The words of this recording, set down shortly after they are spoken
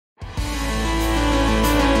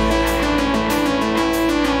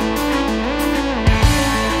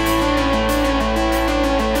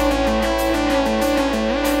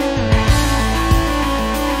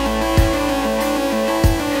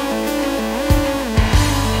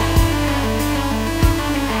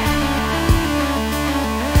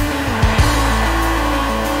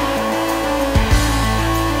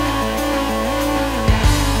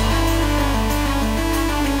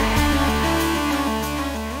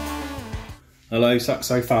Hello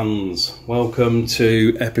Saxo fans, welcome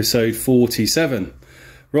to episode 47.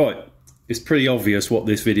 Right, it's pretty obvious what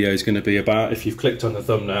this video is going to be about. If you've clicked on the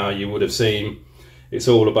thumbnail you would have seen it's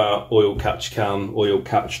all about oil catch can, oil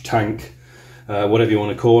catch tank, whatever you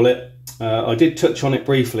want to call it. I did touch on it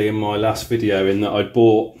briefly in my last video in that I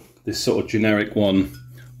bought this sort of generic one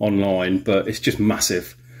online, but it's just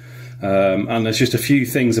massive. And there's just a few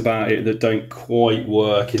things about it that don't quite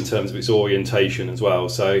work in terms of its orientation as well.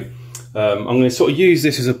 So I'm going to sort of use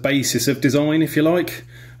this as a basis of design, if you like,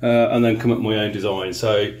 and then come up with my own design.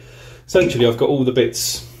 So essentially I've got all the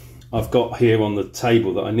bits I've got here on the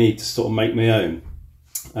table that I need to sort of make my own.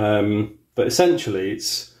 But essentially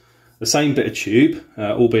it's the same bit of tube,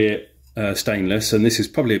 albeit stainless, and this is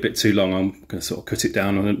probably a bit too long. I'm going to sort of cut it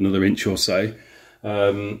down on another inch or so.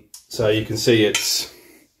 So you can see it's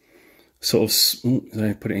sort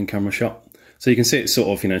of, put it in camera shot. So you can see it's sort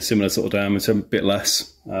of, you know, similar sort of diameter, a bit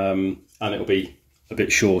less, and it'll be a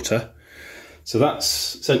bit shorter. So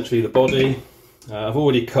that's essentially the body. I've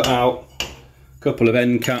already cut out a couple of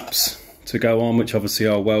end caps to go on, which obviously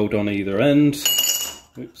I'll weld on either end.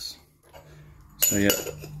 Oops. So yeah,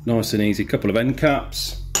 nice and easy, couple of end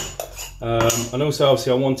caps. And also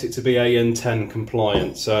obviously I want it to be AN10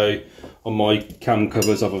 compliant. So on my cam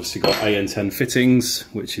covers I've obviously got AN10 fittings,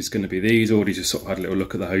 which is going to be these. Already just sort of had a little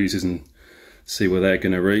look at the hoses and see where they're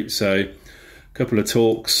going to route. So a couple of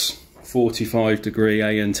Torx 45 degree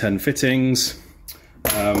AN10 fittings,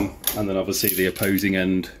 and then obviously the opposing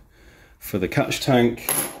end for the catch tank,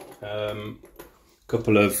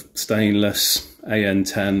 couple of stainless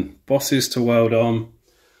AN10 bosses to weld on,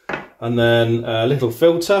 and then a little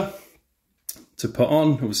filter to put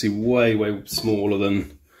on, obviously way smaller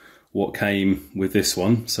than what came with this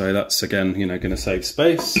one, so that's again, you know, going to save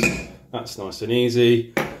space. That's nice and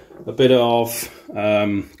easy. A bit of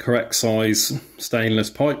correct size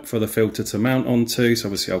stainless pipe for the filter to mount onto, so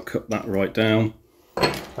obviously I'll cut that right down.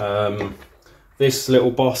 This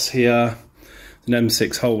little boss here, an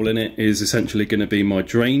M6 hole in it, is essentially going to be my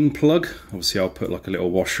drain plug. Obviously I'll put like a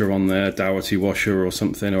little washer on there, Doherty washer or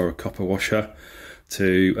something, or a copper washer,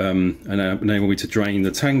 to enable me to drain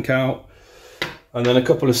the tank out. And then a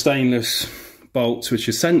couple of stainless bolts, which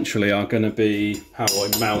essentially are going to be how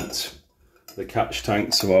I mount the catch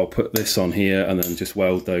tank. So I'll put this on here and then just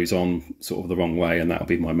weld those on sort of the wrong way, and that'll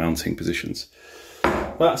be my mounting positions.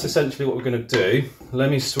 That's essentially what we're going to do.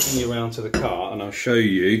 Let me swing you around to the car and I'll show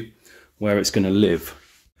you where it's going to live.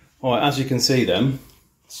 All right, as you can see then,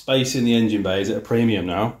 space in the engine bay is at a premium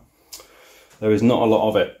now. There is not a lot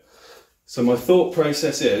of it. So my thought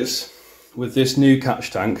process is, with this new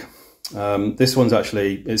catch tank, this one's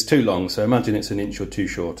actually, it's too long, so imagine it's an inch or two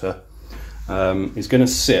shorter. It's going to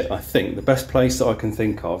sit, I think, the best place that I can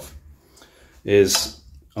think of is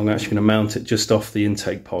I'm actually going to mount it just off the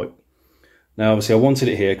intake pipe. Now obviously I wanted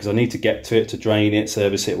it here because I need to get to it to drain it,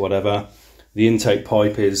 service it, whatever. The intake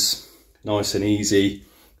pipe is nice and easy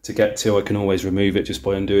to get to. I can always remove it just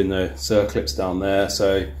by undoing the circlips down there.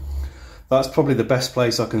 So that's probably the best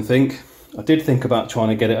place I can think. I did think about trying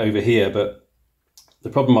to get it over here, but the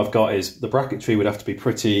problem I've got is the bracketry would have to be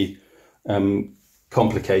pretty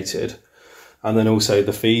complicated. And then also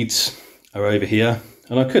the feeds are over here.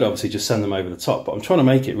 And I could obviously just send them over the top, but I'm trying to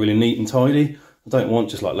make it really neat and tidy. I don't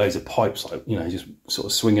want just like loads of pipes, like, you know, just sort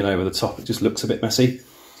of swinging over the top. It just looks a bit messy.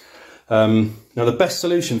 Now the best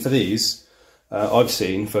solution for these I've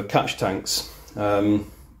seen for catch tanks, Ben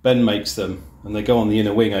makes them and they go on the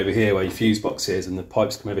inner wing over here where your fuse box is, and the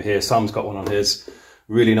pipes come over here. Sam's got one on his.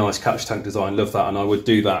 Really nice catch tank design, love that, and I would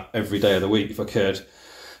do that every day of the week if I could.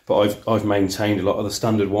 But I've maintained a lot of the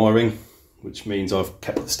standard wiring, which means I've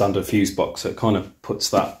kept the standard fuse box, so it kind of puts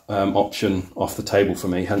that option off the table for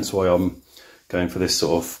me, hence why I'm going for this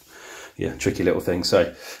sort of, yeah, tricky little thing.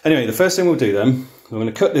 So anyway, the first thing we'll do then, I'm going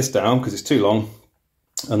to cut this down because it's too long,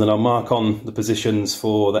 and then I'll mark on the positions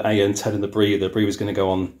for the AN10 and the breather. The breather's going to go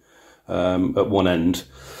on at one end,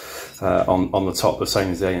 on the top, the same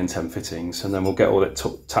as the AN10 fittings, and then we'll get all it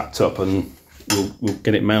tapped up, and we'll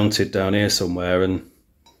get it mounted down here somewhere and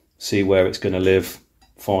see where it's going to live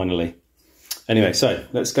finally. Anyway, so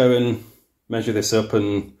let's go and measure this up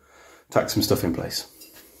and tack some stuff in place.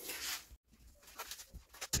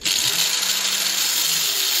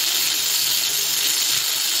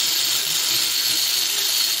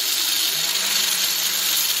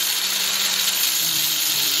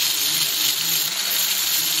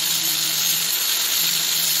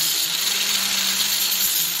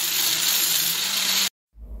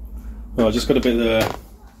 Well, I just got a bit of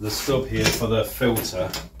the stub here for the filter,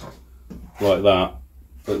 like that,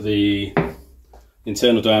 but the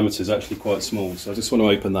internal diameter is actually quite small, so I just want to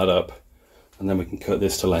open that up and then we can cut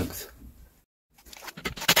this to length.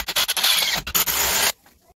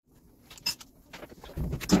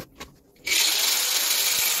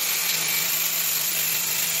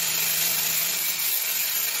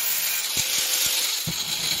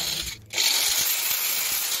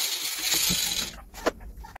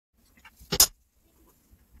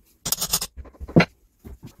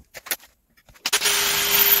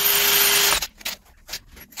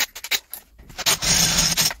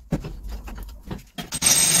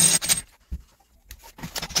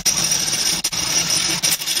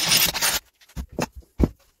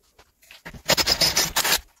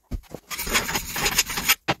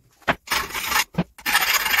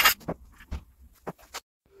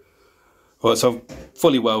 Right, so I've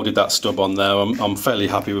fully welded that stub on there. I'm fairly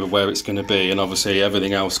happy with where it's going to be, and obviously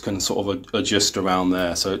everything else can sort of adjust around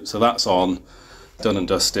there. So that's on, done and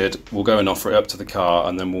dusted. We'll go and offer it up to the car,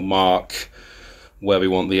 and then we'll mark where we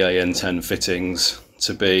want the AN10 fittings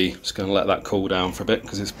to be. Just going to let that cool down for a bit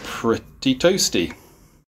because it's pretty toasty.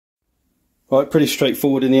 Right, pretty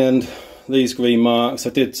straightforward in the end. These green marks, I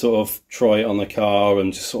did sort of try it on the car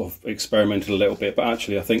and just sort of experimented a little bit, but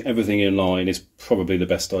actually I think everything in line is probably the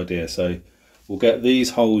best idea. So we'll get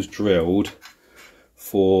these holes drilled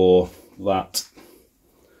for that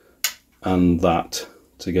and that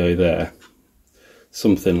to go there.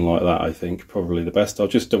 Something like that, I think, probably the best. I'll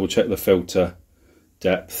just double check the filter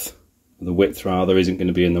depth, the width rather, isn't going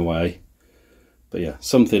to be in the way. But yeah,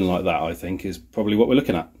 something like that I think is probably what we're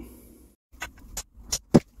looking at.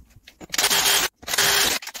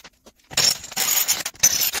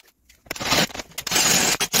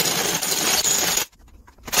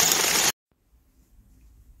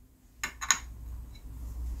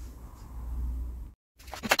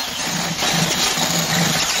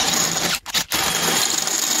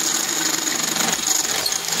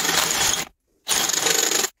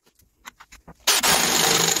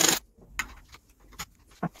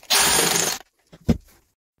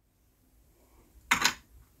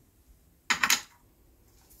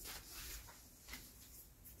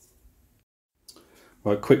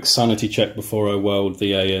 Right, quick sanity check before I weld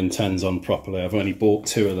the AN10s on properly. I've only bought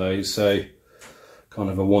 2 of those, so kind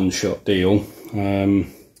of a one-shot deal.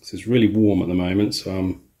 This is really warm at the moment, so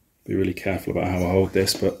I'm be really careful about how I hold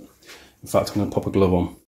this, but in fact I'm going to pop a glove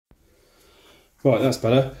on. Right, that's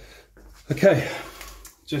better. Okay,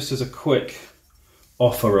 just as a quick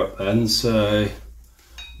offer up then, so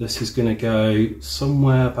this is going to go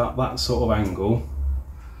somewhere about that sort of angle.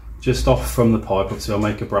 Just off from the pipe. Obviously I'll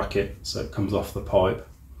make a bracket so it comes off the pipe,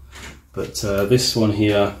 but this one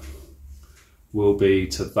here will be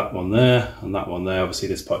to that one there and that one there. Obviously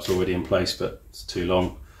this pipe's already in place, but it's too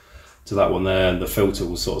long, to that one there, and the filter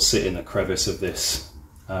will sort of sit in the crevice of this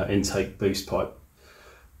intake boost pipe.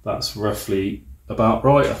 That's roughly about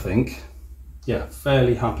right, I think. Yeah,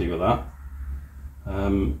 fairly happy with that.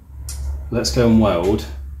 Let's go and weld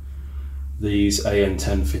these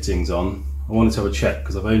AN10 fittings on. I wanted to have a check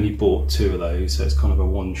because I've only bought 2 of those, so it's kind of a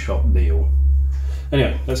one-shot deal.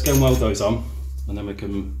 Anyway, let's go and weld those on, and then we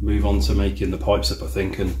can move on to making the pipes up, I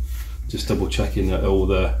think, and just double checking that all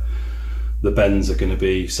the bends are going to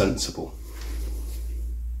be sensible.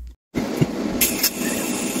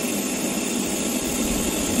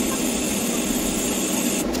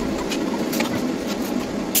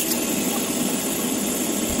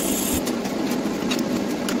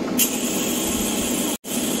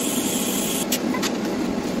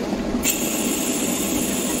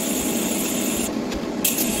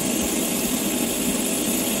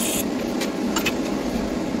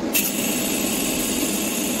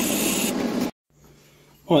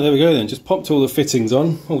 Right, there we go then, just popped all the fittings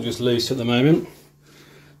on, all just loose at the moment,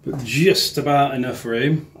 but just about enough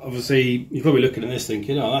room. Obviously, you're probably looking at this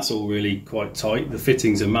thinking, oh, that's all really quite tight. The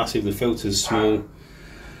fittings are massive, the filter's small,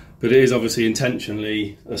 but it is obviously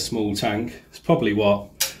intentionally a small tank. It's probably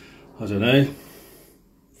what, I don't know,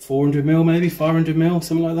 400ml maybe, 500ml,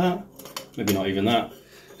 something like that. Maybe not even that.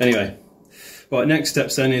 Anyway, right, next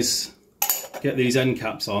steps then is get these end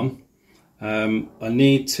caps on. I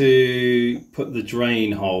need to put the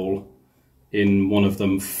drain hole in one of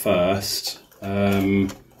them first,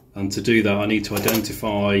 and to do that I need to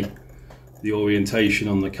identify the orientation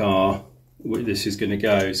on the car where this is going to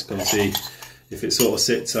go. So obviously if it sort of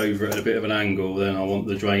sits over at a bit of an angle, then I want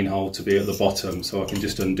the drain hole to be at the bottom, so I can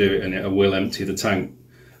just undo it and it will empty the tank.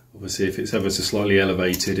 Obviously if it's ever so slightly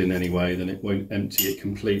elevated in any way, then it won't empty it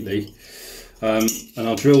completely. And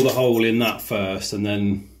I'll drill the hole in that first, and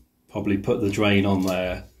then probably put the drain on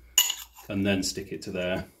there and then stick it to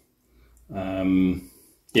there.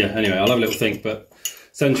 Yeah, anyway, I'll have a little think, but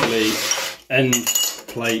essentially end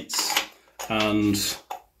plates and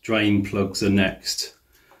drain plugs are next,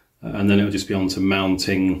 and then it'll just be on to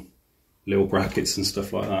mounting little brackets and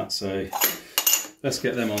stuff like that. So let's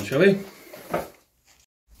get them on, shall we?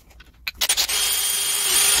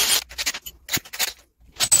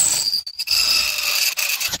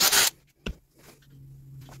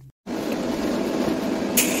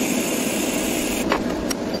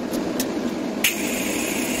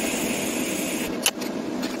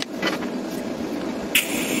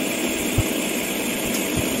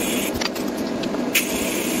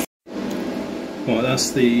 Right,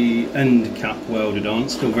 that's the end cap welded on,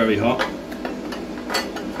 still very hot.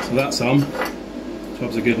 So that's on,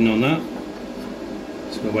 jobs are good and on that.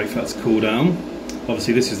 Just gonna wait for that to cool down.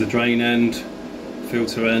 Obviously this is the drain end,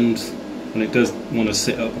 filter end, and it does want to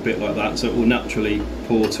sit up a bit like that, so it will naturally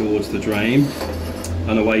pour towards the drain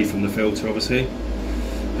and away from the filter, obviously.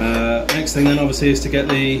 Next thing then obviously is to get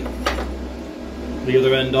the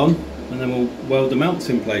other end on, and then we'll weld the mounts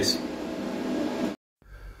in place.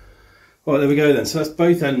 Right, there we go then. So that's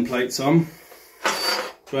both end plates on,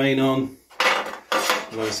 drain on,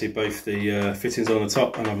 and obviously both the fittings on the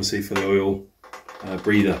top, and obviously for the oil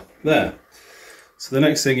breather there. So the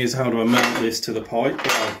next thing is, how do I mount this to the pipe?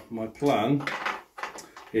 Well, my plan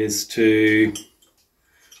is to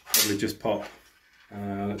probably just pop,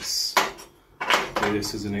 let's do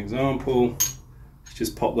this as an example,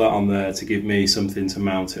 just pop that on there to give me something to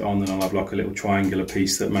mount it on, and I'll have like a little triangular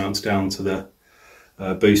piece that mounts down to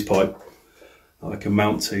the boost pipe that I can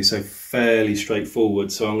mount to, so fairly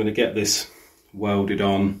straightforward. So I'm going to get this welded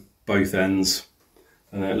on both ends,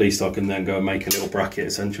 and at least I can then go and make a little bracket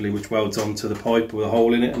essentially which welds onto the pipe with a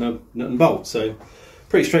hole in it and a nut and bolt. So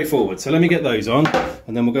pretty straightforward. So let me get those on,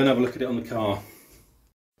 and then we'll go and have a look at it on the car.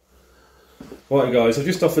 Right guys, I've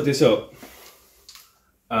just offered this up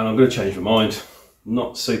and I'm going to change my mind. I'm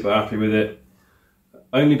not super happy with it,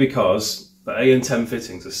 only because the AN10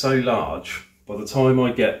 fittings are so large. By the time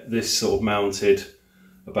I get this sort of mounted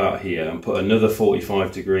about here and put another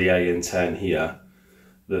 45-degree AN10 here,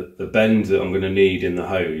 the bend that I'm going to need in the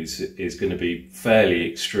hose is going to be fairly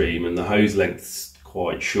extreme, and the hose length's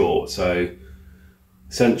quite short. So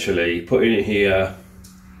essentially putting it here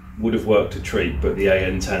would have worked a treat, but the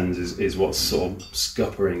AN10s is what's sort of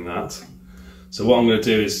scuppering that. So what I'm going to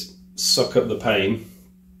do is suck up the pain,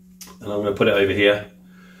 and I'm going to put it over here.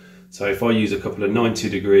 So if I use a couple of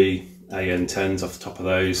 90-degree AN10s off the top of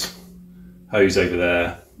those, hose over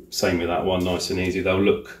there, same with that one, nice and easy. They'll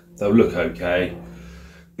look okay.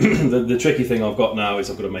 The tricky thing I've got now is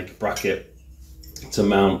I've got to make a bracket to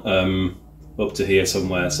mount up to here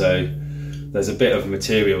somewhere. So there's a bit of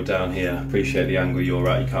material down here. Appreciate the angle you're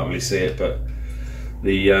at, you can't really see it, but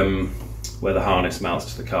the where the harness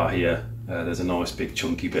mounts to the car here, there's a nice big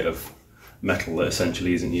chunky bit of metal that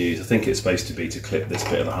essentially isn't used. I think it's supposed to be to clip this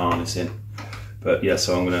bit of the harness in, but yeah,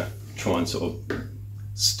 so I'm going to try and sort of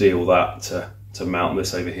steel that to mount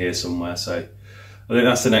this over here somewhere. So I think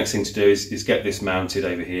that's the next thing to do, is get this mounted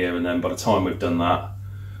over here, and then by the time we've done that,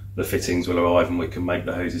 the fittings will arrive and we can make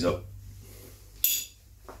the hoses up.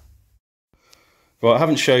 Right, I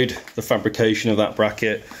haven't showed the fabrication of that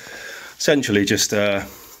bracket. Essentially just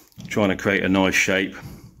trying to create a nice shape.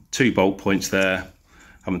 2 bolt points there,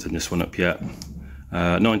 haven't done this one up yet.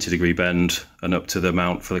 90-degree bend and up to the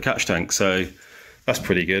mount for the catch tank. So that's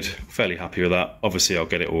pretty good, fairly happy with that. Obviously I'll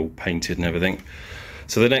get it all painted and everything.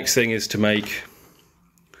 So the next thing is to make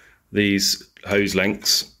these hose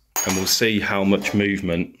lengths, and we'll see how much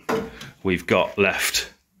movement we've got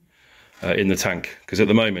left in the tank, because at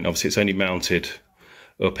the moment obviously it's only mounted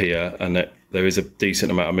up here, and there is a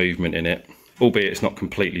decent amount of movement in it, albeit it's not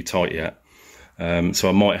completely tight yet. So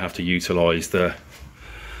I might have to utilise the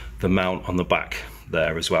mount on the back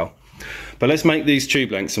there as well. But let's make these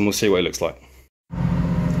tube lengths and we'll see what it looks like.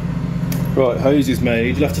 Right, hose is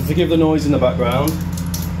made. You'll have to forgive the noise in the background.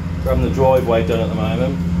 We're having the driveway done at the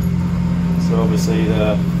moment, so obviously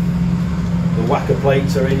the whacker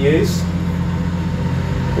plates are in use,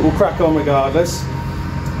 but we'll crack on regardless.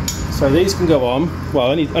 So these can go on, well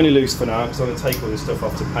only loose for now because I'm going to take all this stuff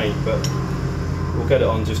off to paint, but we'll get it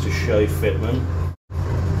on just to show fitment.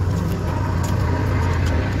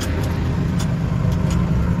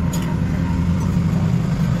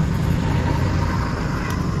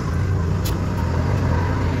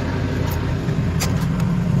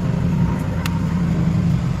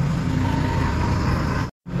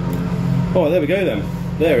 Oh, there we go then,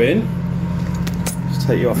 they're in. Just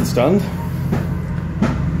take you off the stand.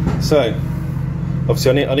 So,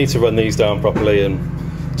 obviously I need to run these down properly and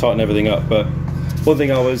tighten everything up, but one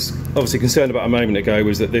thing I was obviously concerned about a moment ago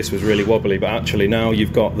was that this was really wobbly, but actually now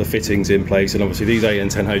you've got the fittings in place, and obviously these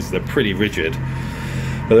AN10 hoses, they're pretty rigid,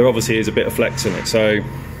 but there obviously is a bit of flex in it, so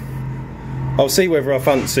I'll see whether I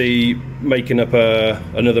fancy making up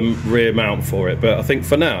another rear mount for it, but I think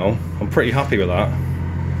for now I'm pretty happy with that.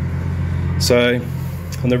 So,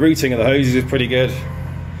 and the routing of the hoses is pretty good.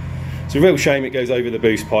 It's a real shame it goes over the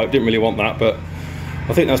boost pipe, didn't really want that, but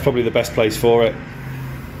I think that's probably the best place for it.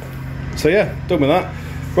 So yeah, done with that.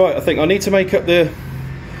 Right, I think I need to make up the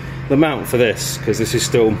mount for this, because this is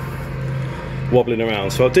still wobbling around.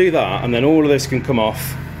 So I'll do that, and then all of this can come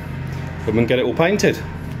off and we can get it all painted.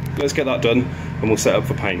 Let's get that done and we'll set up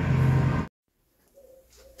for paint.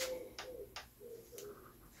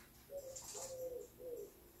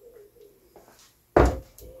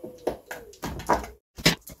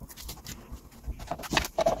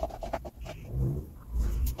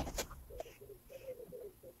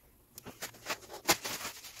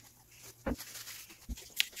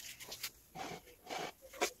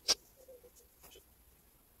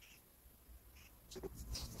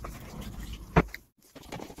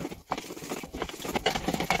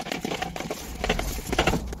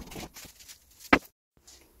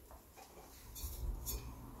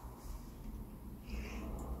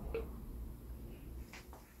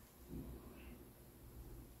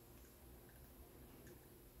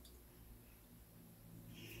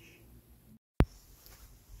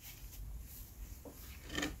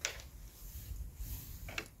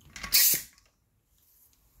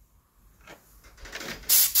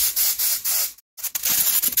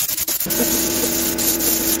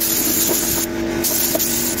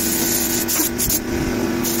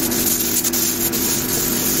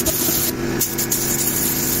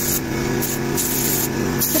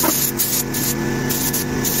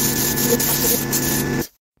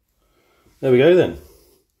 There we go then.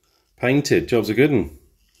 Painted, job's a good one.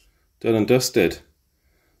 Done and dusted.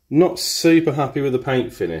 Not super happy with the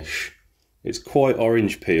paint finish. It's quite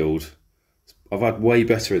orange peeled. I've had way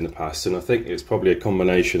better in the past, and I think it's probably a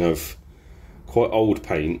combination of quite old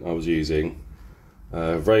paint I was using,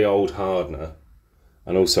 very old hardener,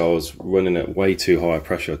 and also I was running at way too high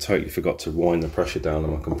pressure. I totally forgot to wind the pressure down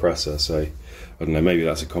on my compressor, so I don't know, maybe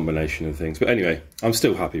that's a combination of things. But anyway, I'm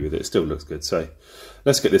still happy with it. It still looks good. So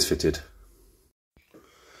let's get this fitted.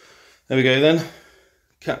 There we go then.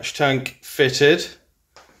 Catch tank fitted.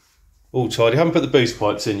 All tidy. I haven't put the boost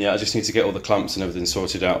pipes in yet. I just need to get all the clamps and everything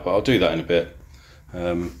sorted out, but I'll do that in a bit.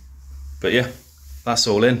 But yeah, that's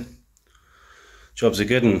all in. Job's a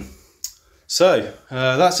good one. So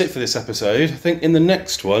that's it for this episode. I think in the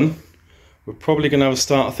next one, we're probably going to have to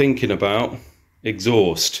start thinking about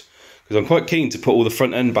exhaust, because I'm quite keen to put all the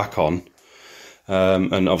front end back on,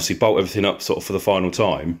 and obviously bolt everything up sort of for the final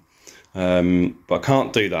time. But I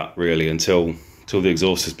can't do that really until the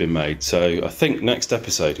exhaust has been made. So I think next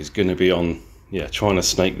episode is going to be on, yeah, trying to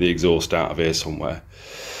snake the exhaust out of here somewhere.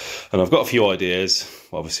 And I've got a few ideas.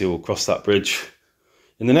 Obviously we'll cross that bridge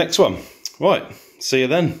in the next one. Right, see you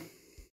then.